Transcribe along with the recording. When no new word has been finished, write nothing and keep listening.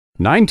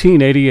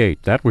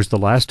1988, that was the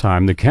last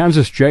time the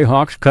Kansas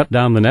Jayhawks cut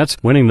down the nets,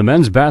 winning the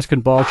men's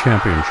basketball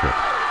championship.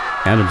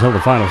 And until the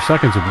final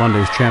seconds of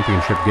Monday's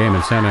championship game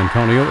in San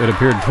Antonio, it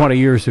appeared 20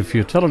 years of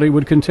futility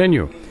would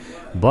continue.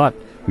 But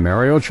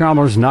Mario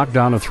Chalmers knocked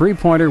down a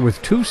three-pointer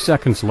with 2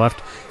 seconds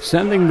left,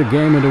 sending the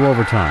game into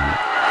overtime.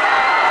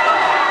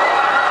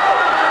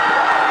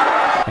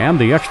 And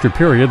the extra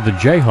period, the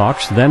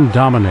Jayhawks then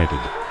dominated.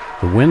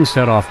 The win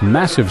set off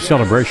massive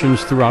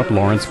celebrations throughout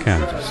Lawrence,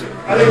 Kansas.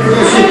 I think we're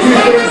going to see 2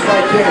 things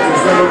by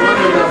Kansas. Number 1,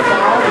 they're going to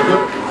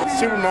foul.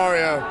 Super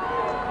Mario,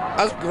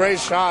 that's a great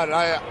shot.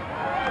 I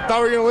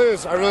thought we were going to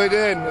lose. I really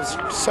did. It's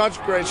such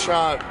a great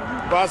shot.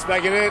 Brought us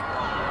back in it.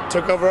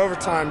 Took over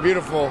overtime.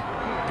 Beautiful.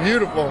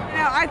 Beautiful. You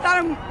know, I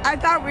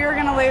thought we were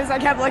going to lose. I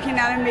kept looking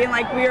at him being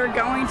like, we are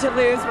going to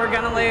lose, we're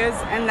going to lose,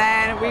 and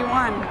then we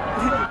won.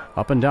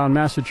 Up and down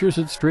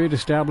Massachusetts, street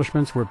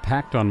establishments were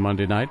packed on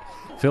Monday night,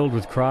 filled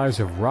with cries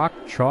of "Rock,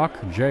 Chalk,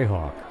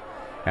 Jayhawk."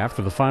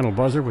 After the final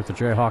buzzer, with the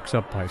Jayhawks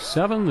up by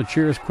 7, the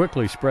cheers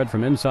quickly spread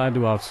from inside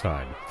to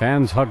outside.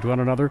 Fans hugged one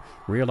another,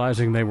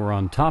 realizing they were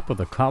on top of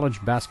the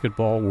college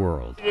basketball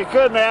world. You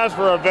couldn't ask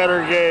for a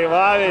better game.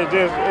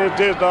 It's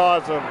just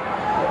awesome.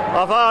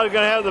 I thought I was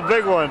going to have the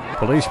big one.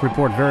 Police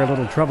report very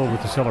little trouble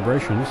with the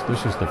celebrations.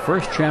 This is the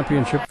first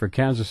championship for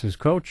Kansas's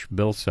coach,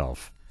 Bill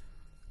Self.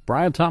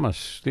 Brian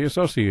Thomas, The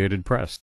Associated Press.